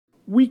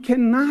We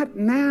cannot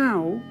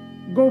now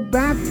go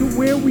back to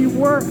where we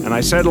were. And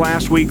I said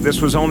last week this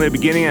was only the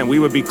beginning and we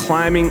would be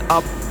climbing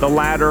up the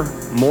ladder,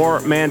 more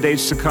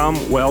mandates to come.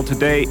 Well,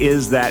 today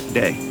is that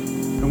day.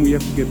 And we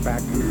have to get back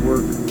to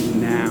work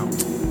now.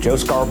 Joe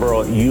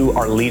Scarborough, you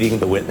are leading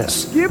the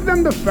witness. Give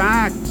them the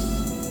facts.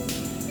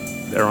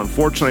 There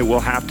unfortunately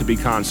will have to be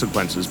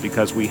consequences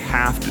because we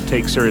have to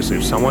take seriously.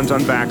 If someone's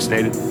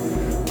unvaccinated,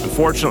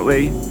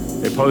 unfortunately,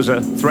 they pose a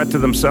threat to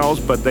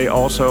themselves, but they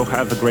also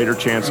have the greater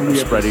chance of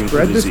spreading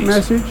the disease.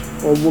 Spread this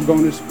message, or we're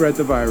going to spread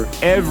the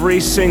virus. Every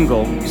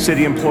single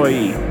city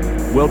employee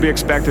will be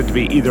expected to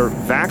be either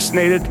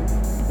vaccinated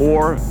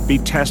or be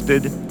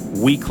tested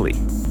weekly.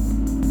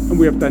 And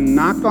we have to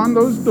knock on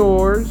those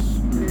doors,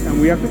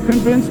 and we have to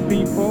convince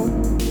people,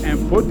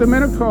 and put them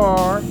in a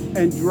car,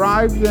 and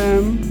drive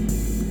them,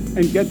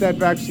 and get that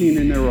vaccine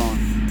in their arm.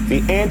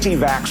 The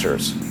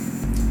anti-vaxxers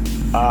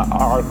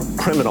are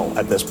criminal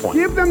at this point.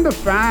 Give them the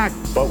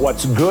facts. But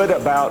what's good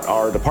about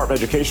our Department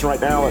of Education right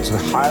now is a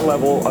high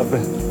level of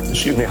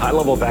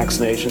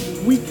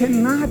vaccination. We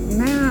cannot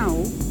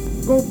now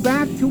go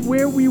back to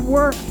where we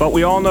were. But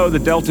we all know the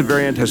Delta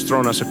variant has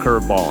thrown us a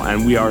curveball,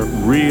 and we are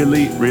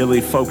really, really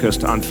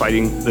focused on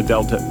fighting the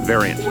Delta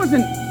variant. It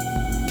wasn't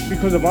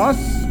because of us.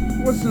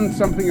 It wasn't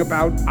something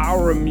about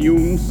our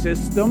immune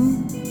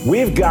system.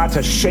 We've got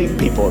to shape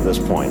people at this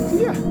point.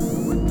 Yeah,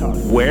 we're tough.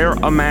 Wear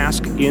a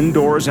mask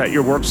indoors at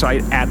your work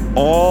site at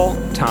all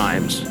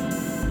times.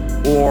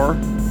 Or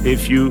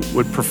if you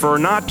would prefer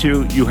not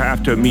to, you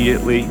have to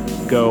immediately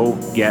go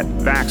get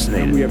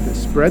vaccinated. And we have to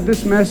spread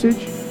this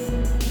message,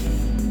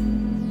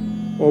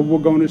 or we're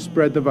going to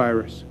spread the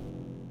virus.